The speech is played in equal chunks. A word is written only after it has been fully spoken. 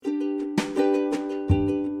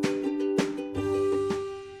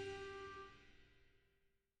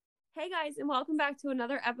guys, and welcome back to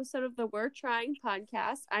another episode of the We're Trying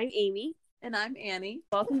podcast. I'm Amy. And I'm Annie.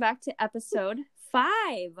 Welcome back to episode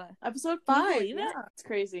 5. Episode 5. Can you believe it? It's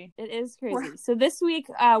crazy. It is crazy. So this week,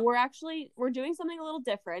 we're doing something a little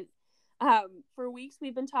different. For weeks,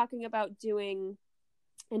 we've been talking about doing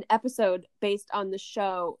an episode based on the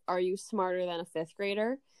show, Are You Smarter Than a Fifth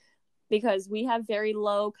Grader? Because we have very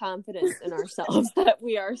low confidence in ourselves that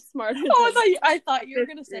we are smarter than I thought you were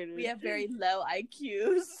going to say we have very low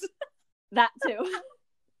IQs. That too.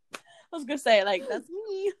 I was going to say, like, that's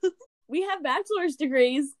me. We have bachelor's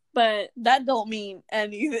degrees, but that don't mean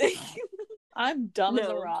anything. I'm dumb as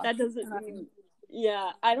a rock. That doesn't mean...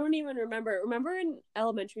 Yeah, I don't even remember. Remember in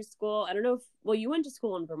elementary school, I don't know if... you went to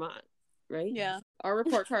school in Vermont, right? Yeah. Our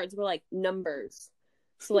report cards were, like, numbers.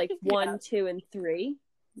 So, like, 1, 2, and 3.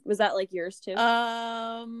 Was that, like, yours, too?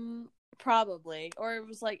 Probably. Or it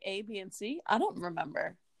was, like, A, B, and C. I don't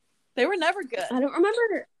remember. They were never good. I don't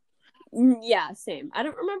remember... Yeah, same. I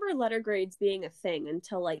don't remember letter grades being a thing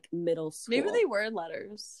until, like, middle school. Maybe they were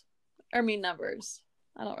letters. Numbers.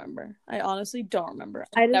 I don't remember. I honestly don't remember.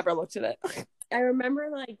 I never looked at it. I remember,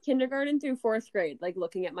 like, kindergarten through 4th grade, like,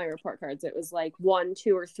 looking at my report cards. It was, like, 1,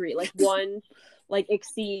 2, or 3. Like, 1, like,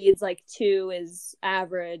 exceeds, like, 2 is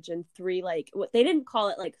average, and 3, like, they didn't call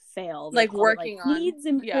it, like, fail. They working on. Needs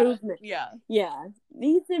improvement. Yeah.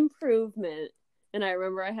 Needs improvement. And I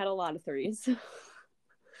remember I had a lot of 3s.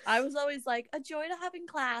 I was always like, a joy to have in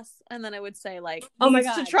class. And then I would say, like,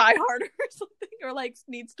 needs to try harder or something. Or, like,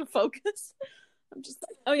 needs to focus. I'm just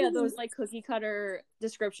like, oh yeah, those like cookie cutter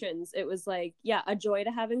descriptions. It was like, yeah, a joy to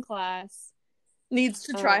have in class. Needs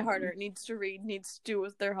to try harder. Needs to read. Needs to do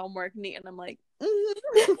with their homework. And I'm like,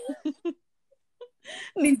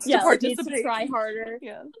 needs to participate. Needs to try harder.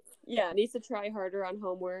 Yeah, needs to try harder on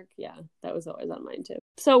homework. Yeah, that was always on mine too.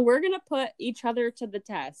 So we're gonna put each other to the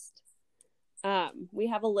test. We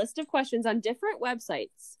have a list of questions on different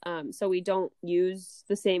websites, so we don't use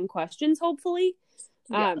the same questions, hopefully.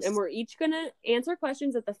 Yes. And we're each going to answer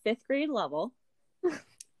questions at the 5th grade level.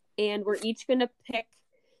 And we're each going to pick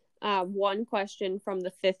one question from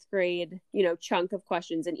the 5th grade, chunk of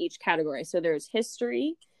questions in each category. So there's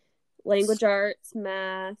history, language arts,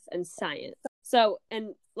 math, and science. So,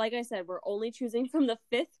 and like I said, we're only choosing from the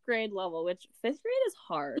 5th grade level, which 5th grade is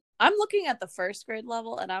hard. I'm looking at the 1st grade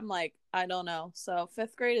level and I'm like, I don't know. So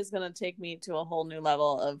 5th grade is going to take me to a whole new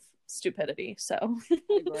level of stupidity. So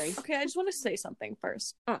okay, I just want to say something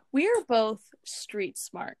first. We are both street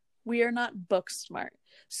smart. We are not book smart.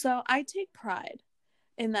 So I take pride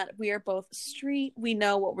in that we are both street. We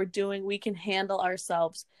know what we're doing. We can handle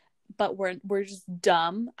ourselves, but we're just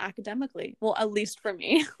dumb academically. Well, at least for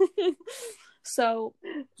me. So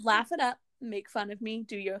laugh it up, make fun of me,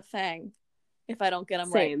 do your thing if I don't get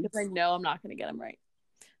them right, because I know I'm not going to get them right.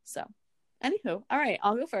 So anywho, all right,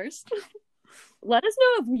 I'll go first. Let us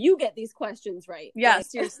know if you get these questions right. Yeah,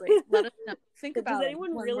 seriously. Let us know. Think about it. Does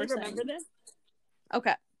anyone really remember this?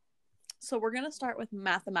 Okay. So we're going to start with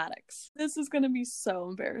mathematics. This is going to be so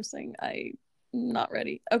embarrassing. I'm not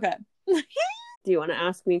ready. Okay. Do you want to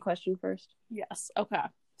ask me a question first? Yes. Okay.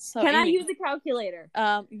 So Can I use a calculator?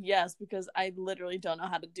 Yes, because I literally don't know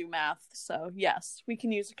how to do math. So yes, we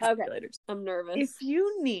can use a calculator. Okay. I'm nervous. If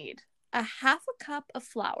you need a half a cup of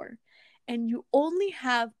flour and you only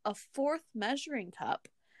have a 4th measuring cup,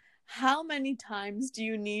 how many times do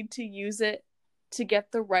you need to use it to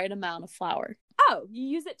get the right amount of flour? Oh, you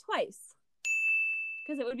use it twice.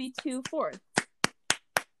 Because it would be 2/4.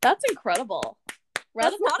 That's incredible.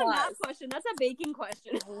 That's not a math question. That's a baking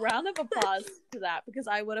question. Round of applause to that, because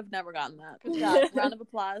I would have never gotten that. Good job. Round of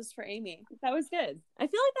applause for Amy. That was good. I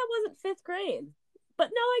feel like that wasn't 5th grade. But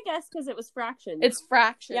no, I guess because it was fractions. It's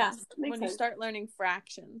fractions. Yeah, when sense. You start learning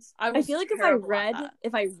fractions. I feel like if I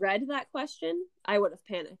read that question, I would have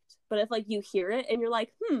panicked. But if like you hear it and you're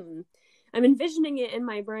like, I'm envisioning it in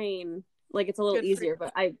my brain, like it's a little easier.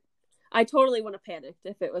 But I totally would have panicked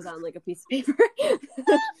if it was on like a piece of paper.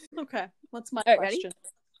 Okay, what's my question? Ready?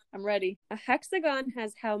 I'm ready. A hexagon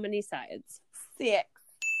has how many sides? 6.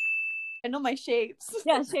 I know my shapes.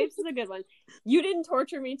 Yeah, shapes is a good one. You didn't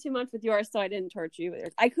torture me too much with yours, so I didn't torture you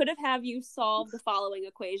either. I could have you solve the following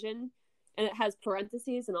equation, and it has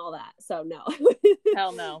parentheses and all that, so no.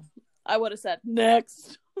 Hell no. I would have said,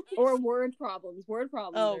 next. Or word problems.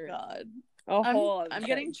 Oh, God. I'm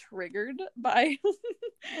getting triggered by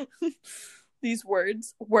these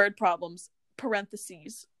words. Word problems.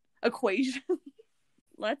 Parentheses. Equation.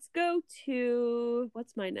 Let's go to...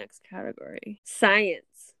 What's my next category?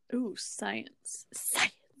 Science. Ooh, science.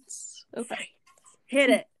 Okay. Hit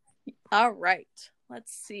it. All right.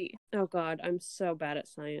 Let's see. Oh God, I'm so bad at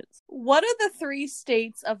science. What are the 3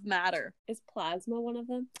 states of matter? Is plasma one of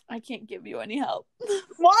them? I can't give you any help.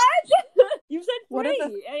 What? You said 3. What are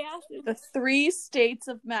I asked you. The 3 states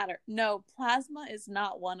of matter. No, plasma is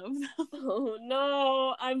not one of them. Oh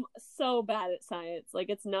no, I'm so bad at science. Like,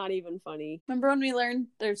 it's not even funny. Remember when we learned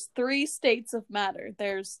there's 3 states of matter?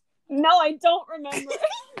 No, I don't remember.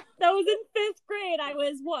 That was in 5th grade. I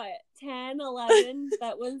was, what, 10, 11?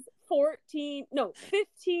 That was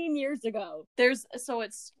 15 years ago.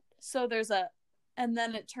 And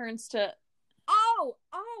then it turns to...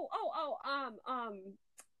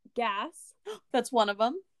 Gas. That's one of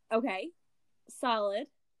them. Okay. Solid.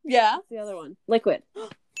 Yeah. What's the other one? Liquid.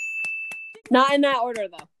 Not in that order,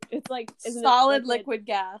 though. It's like... solid, liquid,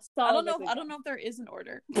 gas. Solid, I don't know if there is an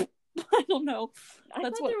order. I don't know. I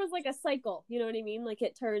thought there was like a cycle. You know what I mean? Like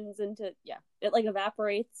it turns into, it like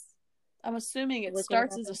evaporates. I'm assuming it liquid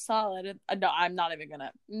starts evaporates. as a solid. No, I'm not even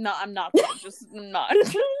gonna. No, I'm not gonna. Just not.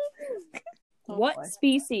 What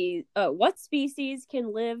species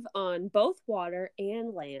can live on both water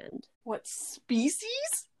and land? What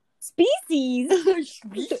species? Species?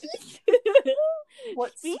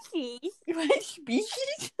 What species? What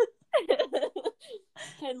species?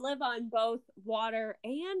 Can live on both water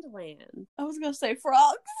and land. I was gonna say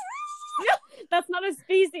frogs. That's not a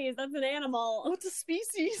species. That's an animal. What's a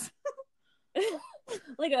species?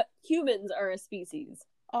 Like humans are a species.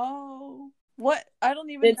 Oh, what? I don't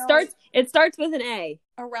even know. It starts with an A.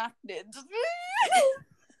 Arachnids.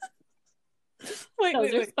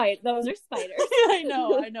 Those are spiders. I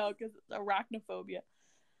know, because it's arachnophobia.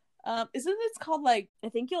 Isn't it called like? I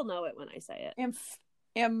think you'll know it when I say it.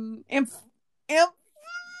 Wait,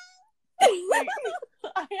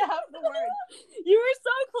 I have the word. You were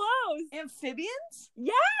so close. Amphibians?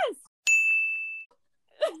 Yes.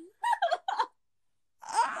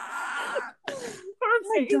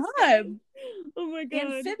 Oh my god.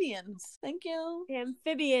 Amphibians. Thank you.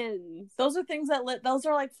 Amphibians. Those are things that those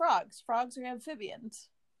are like frogs. Frogs are amphibians,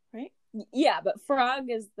 right? Yeah, but frog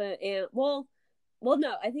is well,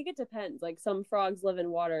 no, I think it depends. Like some frogs live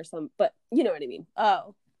in water, but you know what I mean.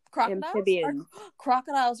 Oh, crocodiles. Amphibians.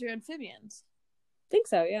 Crocodiles are amphibians. I think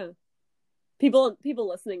so. Yeah. People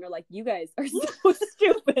listening are like, you guys are so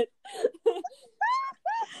stupid.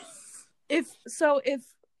 If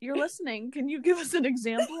you're listening, can you give us an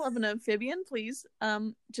example of an amphibian, please?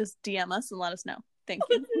 Just DM us and let us know. Thank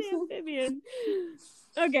you. What's an amphibian?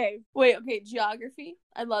 Okay. Okay, geography.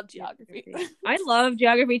 I love geography. I love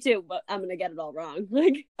geography too, but I'm gonna get it all wrong.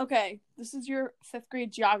 Okay, this is your 5th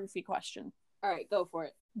grade geography question. All right, go for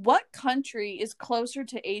it. What country is closer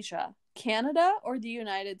to Asia? Canada or the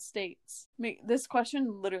United States? This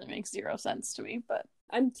question literally makes 0 sense to me, but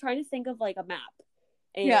I'm trying to think of like a map.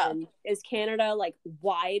 And is Canada like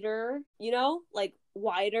wider, like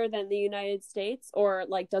wider than the United States? Or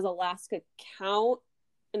like does Alaska count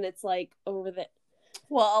and it's like over the...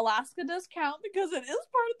 Well, Alaska does count because it is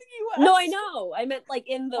part of the U.S. No, I know. I meant like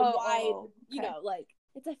in the wide, okay. Like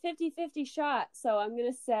it's a 50-50 shot. So I'm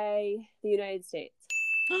going to say the United States.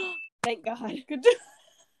 Thank God. Good.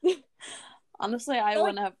 Honestly, I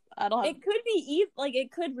don't have... It could be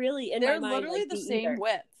it could really, in they're my mind, literally like, the same either.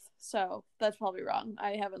 width. So that's probably wrong.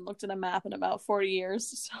 I haven't looked at a map in about 40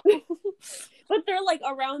 years. So. But they're like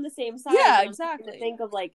around the same size. Yeah, exactly. Think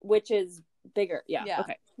of like which is bigger. Yeah.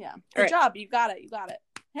 Okay. Yeah. Good job. You got it.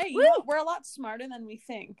 Hey, you know, we're a lot smarter than we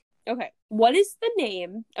think. Okay. What is the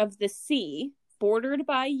name of the sea bordered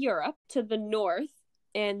by Europe to the north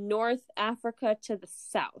and North Africa to the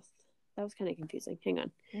south? That was kind of confusing. Hang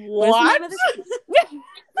on. What?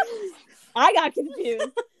 I got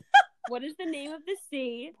confused. What is the name of the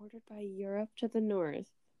sea bordered by Europe to the north?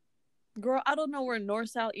 Girl, I don't know where north,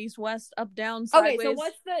 south, east, west, up, down, sideways. Okay,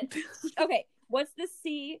 so what's the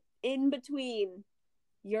sea in between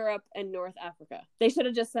Europe and North Africa? They should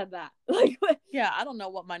have just said that. Like, yeah, I don't know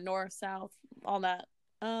what my north, south, all that.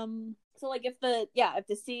 So like if the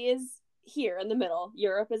sea is here in the middle,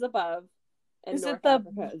 Europe is above, and is North it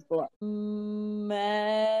Africa is below.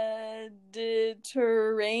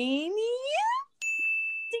 Mediterranean?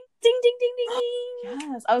 Ding ding ding ding ding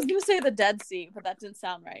ding. Yes, I was gonna say the Dead Sea, but that didn't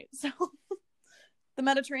sound right. So the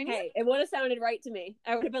Mediterranean. Hey, it would have sounded right to me.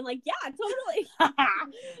 I would have been like, yeah, totally.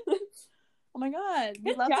 Oh my god,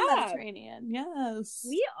 we love the Mediterranean. Yes,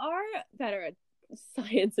 we are better at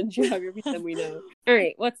science and geography than we know. All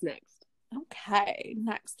right, what's next? Okay,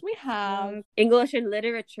 next we have English and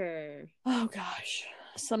literature. Oh gosh,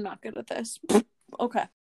 so I'm not good at this. Okay,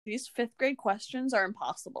 these 5th grade questions are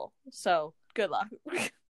impossible. So good luck.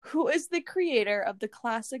 Who is the creator of the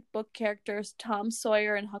classic book characters Tom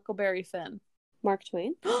Sawyer and Huckleberry Finn? Mark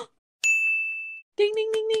Twain. Ding Ding,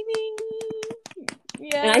 ding, ding, ding, ding.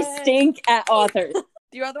 Yeah. And I stink at authors.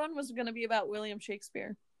 The other one was going to be about William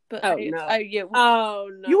Shakespeare. But no.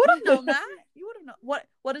 Oh, no. You would have known that. You would have known.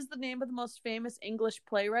 What is the name of the most famous English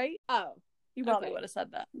playwright? Oh. You probably would have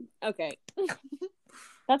said that. Okay.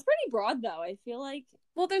 That's pretty broad, though. I feel like...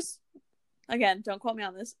 Well, there's... Again, don't quote me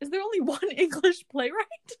on this. Is there only one English playwright?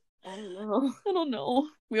 I don't know.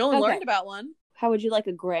 We only learned about one. How would you like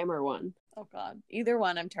a grammar one? Oh, God. Either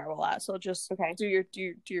one I'm terrible at, so just do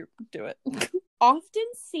it. Often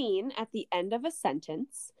seen at the end of a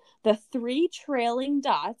sentence, the 3 trailing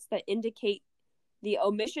dots that indicate the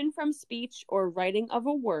omission from speech or writing of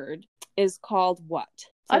a word is called what?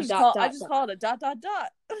 So I just call it a ...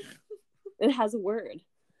 It has a word.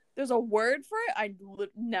 There's a word for it? I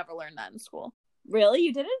never learned that in school. Really?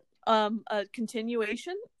 You didn't? A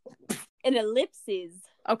continuation? An ellipsis.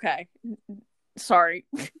 Okay. Sorry.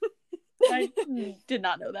 I did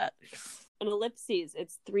not know that. An ellipses,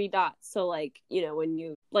 it's 3 dots. So when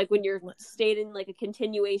you're stating like a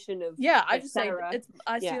continuation of I just say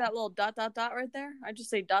I see that little ... right there. I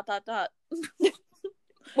just say ...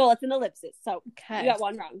 Well, it's an ellipsis, so okay. You got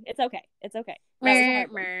one wrong. It's okay.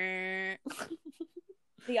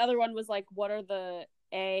 The other one was like, what are the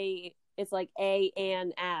A? It's like a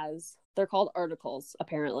and as. They're called articles,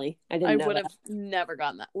 apparently. I would have never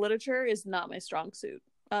gotten that. Literature is not my strong suit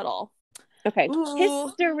at all. Okay. Ooh.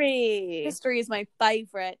 History. History is my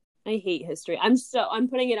favorite. I hate history. I'm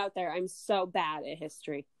putting it out there. I'm so bad at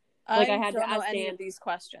history. I had to ask any of these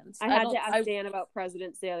questions. I had to ask Dan about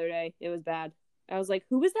presidents the other day. It was bad. I was like,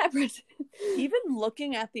 who was that president? Even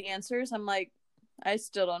looking at the answers, I'm like, I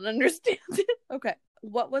still don't understand it. Okay.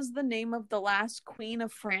 What was the name of the last queen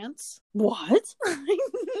of France? What?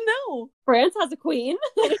 No. France has a queen?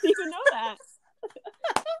 I didn't even know that.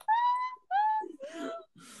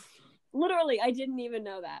 Literally, I didn't even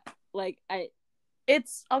know that.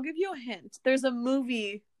 I'll give you a hint. There's a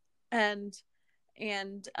movie and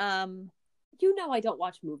I don't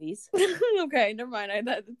watch movies. Okay, never mind.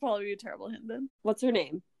 That'd probably be a terrible hint then. What's her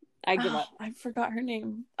name? I give up. I forgot her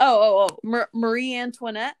name. Marie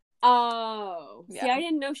Antoinette. Oh. Yeah. See, I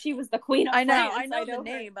didn't know she was the queen of France. I know the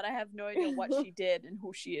name, but I have no idea what she did and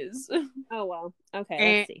who she is. Oh, well.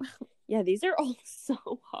 Okay, let's see. Yeah, these are all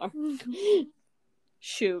so hard.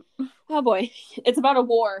 Shoot. Oh, boy. It's about a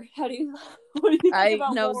war. What do you think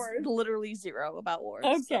about know wars? Literally zero about wars.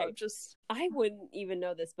 Okay. So I wouldn't even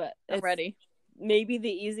know this, but I'm ready. Maybe the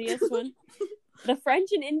easiest one. The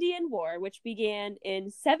French and Indian War, which began in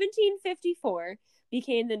 1754,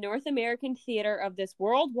 became the North American theater of this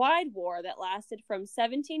worldwide war that lasted from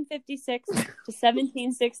 1756 to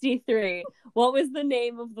 1763. What was the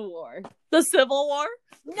name of the war? The Civil War?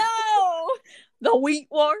 No! The Wheat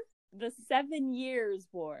War? The 7 Years'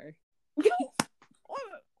 War. What does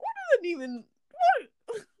it even...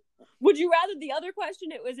 What? Would you rather the other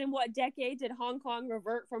question? It was in what decade did Hong Kong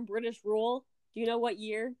revert from British rule? Do you know what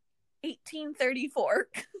year? 1834.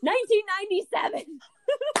 1997.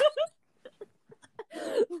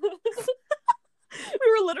 We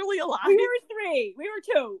were literally alive. We were 3. We were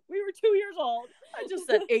 2. We were 2 years old. I just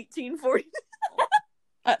said 1840.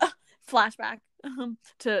 Flashback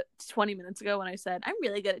to 20 minutes ago when I said, I'm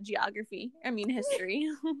really good at history.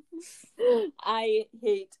 I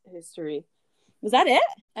hate history. Was that it?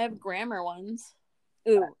 I have grammar ones.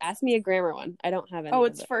 Ooh, ask me a grammar one. I don't have any. Oh,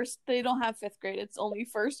 it's first. They don't have 5th grade. It's only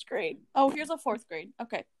 1st grade. Oh, here's a 4th grade.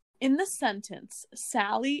 Okay. In the sentence,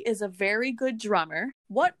 Sally is a very good drummer.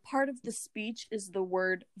 What part of the speech is the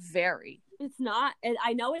word very? It's not.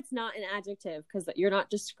 I know it's not an adjective because you're not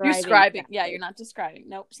describing. You're describing. Yeah, you're not describing.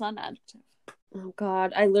 Nope, it's not an adjective. Oh,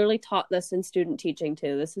 God. I literally taught this in student teaching,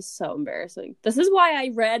 too. This is so embarrassing. This is why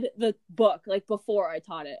I read the book, before I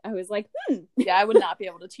taught it. I was like, Yeah, I would not be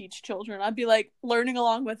able to teach children. I'd be, learning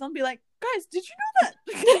along with them. Be like, guys, did you know that?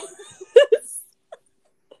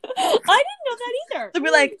 I didn't know that either. They'd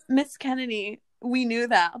be like, Miss Kennedy, we knew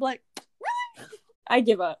that. I'm like, really? I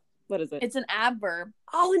give up. What is it? It's an adverb.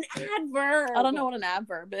 Oh, an adverb. I don't know what an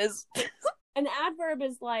adverb is. An adverb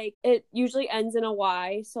is it usually ends in a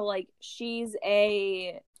Y. So she's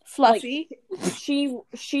a fluffy.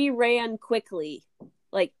 She ran quickly.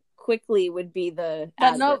 Quickly would be the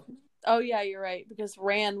adverb. No. Oh yeah, you're right, because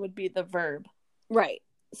ran would be the verb. Right.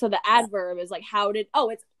 So the adverb is how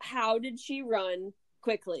did she run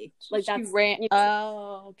quickly? She ran.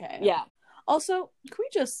 Oh, okay. Yeah. Also,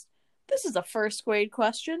 this is a 1st grade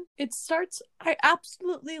question. It starts, I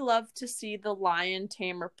absolutely love to see the lion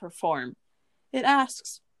tamer perform. It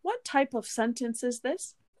asks, what type of sentence is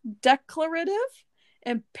this? Declarative?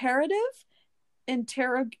 Imperative?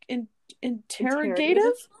 Interrogative?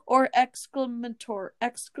 Or exclamatory?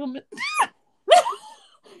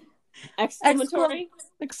 Exclamatory?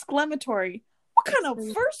 Exclamatory. What kind of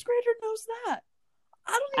first grader knows that?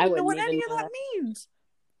 I don't even know what any of that means.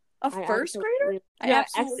 A first grader? Yeah,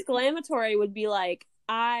 exclamatory would be like,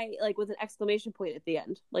 with an exclamation point at the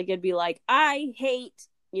end. Like, it'd be like, I hate,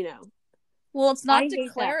 Well, it's not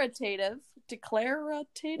declarative.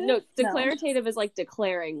 Declarative? No, declarative is like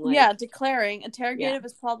declaring. Like, yeah, declaring. Interrogative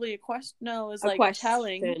is probably a question. No, is like question.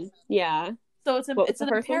 Telling. Yeah. So it's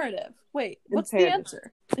an imperative. Wait, what's the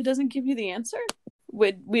answer? It doesn't give you the answer?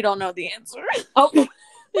 We don't know the answer. Oh.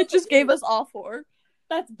 It just gave us all 4.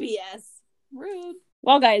 That's BS. Rude.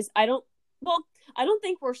 Well, guys, I don't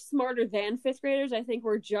think we're smarter than 5th graders. I think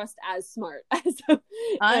we're just as smart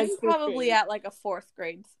I'm probably at like a 4th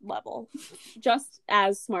grade level. Just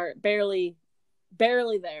as smart. Barely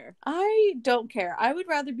there. I don't care. I would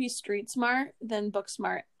rather be street smart than book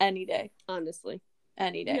smart any day. Honestly.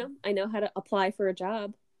 Any day. I know how to apply for a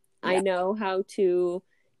job. Yeah. I know how to,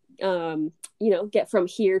 get from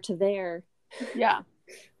here to there. Yeah.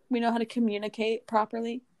 We know how to communicate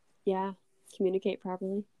properly. Yeah. Communicate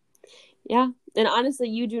properly. Yeah. And honestly,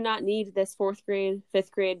 you do not need this 4th grade,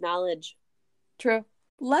 5th grade knowledge. True.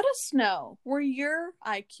 Let us know where your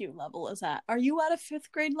IQ level is at. Are you at a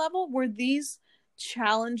 5th grade level? Were these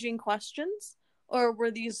challenging questions? Or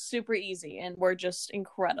were these super easy and we're just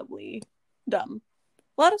incredibly dumb?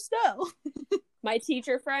 Let us know. My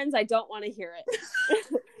teacher friends, I don't want to hear it.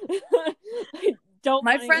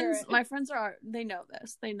 My friends they know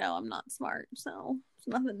this. They know I'm not smart, so it's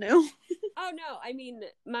nothing new. Oh no, I mean,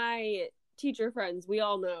 my teacher friends, we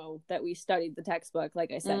all know that we studied the textbook,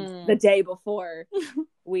 like I said, the day before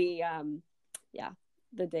we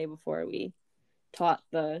the day before we taught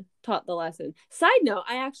the lesson. Side note,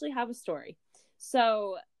 I actually have a story.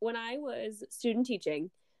 So when I was student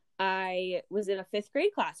teaching, I was in a 5th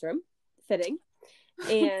grade classroom, fitting,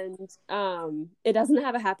 and it doesn't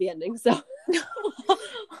have a happy ending, so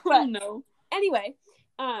but no. Anyway,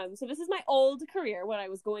 so this is my old career, what I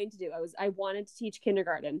was going to do. I wanted to teach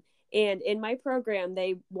kindergarten, and in my program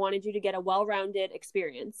they wanted you to get a well-rounded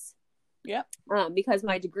experience. Yep. Because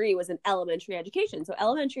my degree was in elementary education. So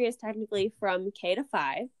elementary is technically from K to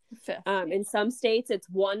 5. 5th. In some states it's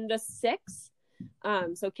 1 to 6.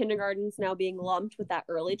 So kindergarten's now being lumped with that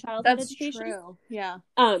early childhood education. That's true. Yeah.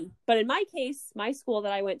 But in my case, my school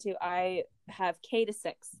that I went to, I have K to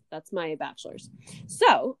 6. That's my bachelor's.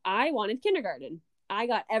 So I wanted kindergarten. I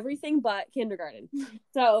got everything but kindergarten.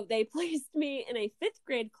 So they placed me in a 5th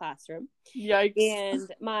grade classroom. Yikes. And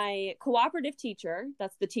my cooperative teacher,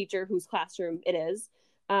 that's the teacher whose classroom it is,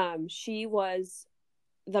 she was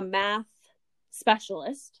the math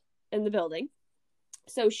specialist in the building.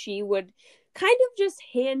 So she would kind of just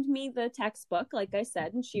hand me the textbook, like I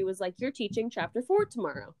said, and she was like, you're teaching chapter 4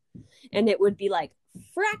 tomorrow. And it would be like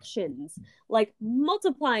fractions, like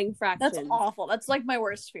multiplying fractions. That's awful. That's like my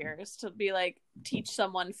worst fear, is to be like, teach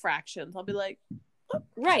someone fractions. I'll be like, oh.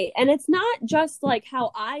 Right. And it's not just like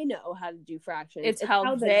how I know how to do fractions. It's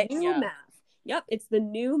how the new math. Yep. It's the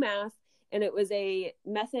new math. And it was a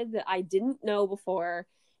method that I didn't know before,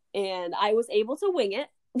 and I was able to wing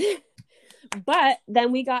it. But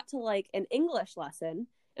then we got to like an English lesson,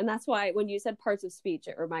 and that's why when you said parts of speech,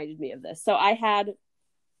 it reminded me of this. So I had,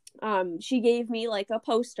 she gave me like a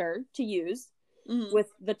poster to use with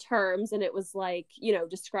the terms, and it was like,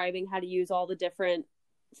 describing how to use all the different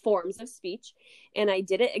forms of speech. And I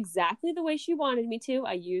did it exactly the way she wanted me to.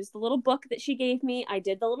 I used the little book that she gave me. I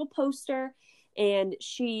did the little poster, and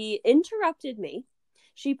she interrupted me.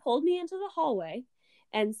 She pulled me into the hallway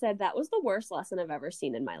and said that was the worst lesson I've ever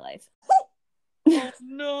seen in my life. Oh,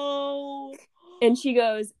 no. And she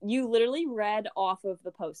goes, you literally read off of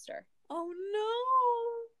the poster. Oh,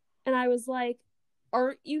 no. And I was like,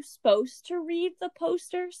 aren't you supposed to read the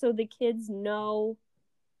poster so the kids know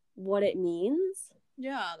what it means?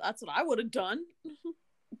 Yeah, that's what I would have done.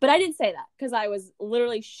 But I didn't say that because I was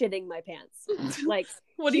literally shitting my pants. Like,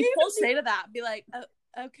 what do you even say to that? Be like,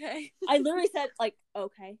 okay. I literally said, like,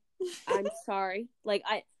 okay, I'm sorry. Like,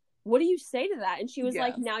 what do you say to that? And she was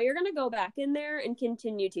like, now you're going to go back in there and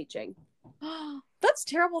continue teaching. That's a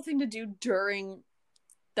terrible thing to do during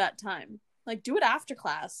that time. Like, do it after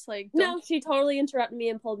class. Like, no, she totally interrupted me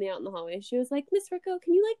and pulled me out in the hallway. She was like, Miss Rico,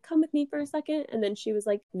 can you like come with me for a second? And then she was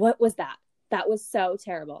like, what was that? That was so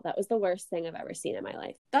terrible. That was the worst thing I've ever seen in my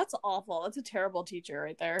life. That's awful. That's a terrible teacher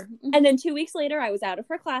right there. And then 2 weeks later, I was out of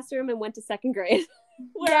her classroom and went to 2nd grade.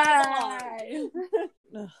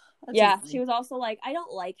 Yeah, she was also like, I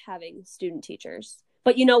don't like having student teachers.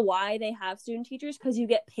 But you know why they have student teachers? Because you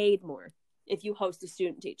get paid more if you host a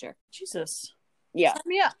student teacher. Jesus. Yeah. Sign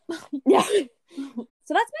me up. Yeah.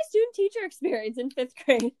 So that's my student teacher experience in 5th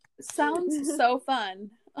grade. Sounds so fun.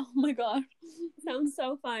 Oh my god. Sounds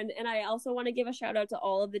so fun. And I also want to give a shout out to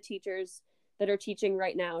all of the teachers that are teaching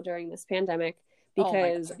right now during this pandemic,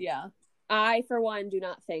 because I, for one, do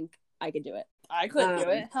not think I could do it. I couldn't do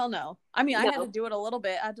it. Hell no. I mean, I had to do it a little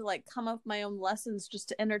bit. I had to like come up with my own lessons just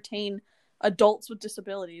to entertain adults with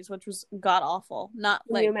disabilities, which was god awful. Not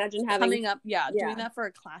Can like you imagine doing that for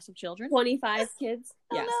a class of children. 25 kids.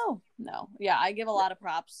 Yes. No. Yeah, I give a lot of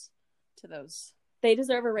props to those. They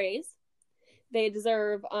deserve a raise. They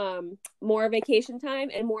deserve more vacation time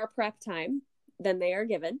and more prep time than they are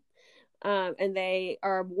given. And they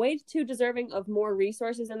are way too deserving of more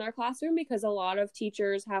resources in their classroom, because a lot of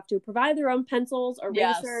teachers have to provide their own pencils,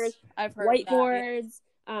 erasers, I've heard whiteboards.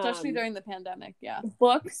 Especially during the pandemic,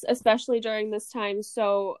 books, especially during this time.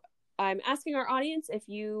 So I'm asking our audience, if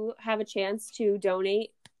you have a chance to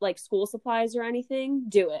donate like school supplies or anything,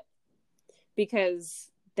 do it, because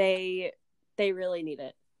they really need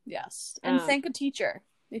it. Yes. And thank a teacher.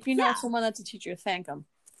 If you know someone that's a teacher, thank them.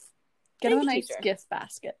 Get them a nice gift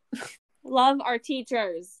basket. Love our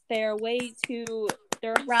teachers. They're round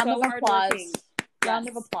so of applause. Hardworking. Round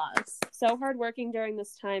of applause. So hardworking during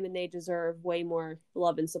this time, and they deserve way more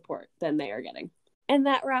love and support than they are getting. And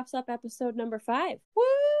that wraps up episode number 5.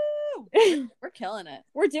 Woo! We're killing it.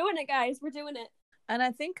 We're doing it, guys. We're doing it. And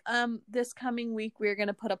I think this coming week we're going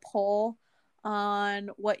to put a poll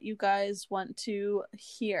on what you guys want to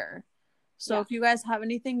hear. So if you guys have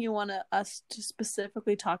anything you want us to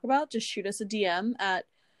specifically talk about, just shoot us a DM at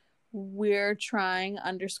we're trying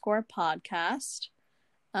 _podcast.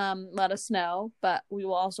 Let us know, but we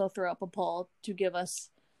will also throw up a poll to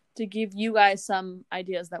give you guys some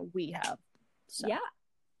ideas that we have. So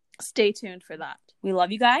stay tuned for that. We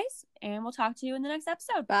love you guys, and we'll talk to you in the next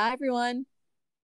episode. Bye, everyone.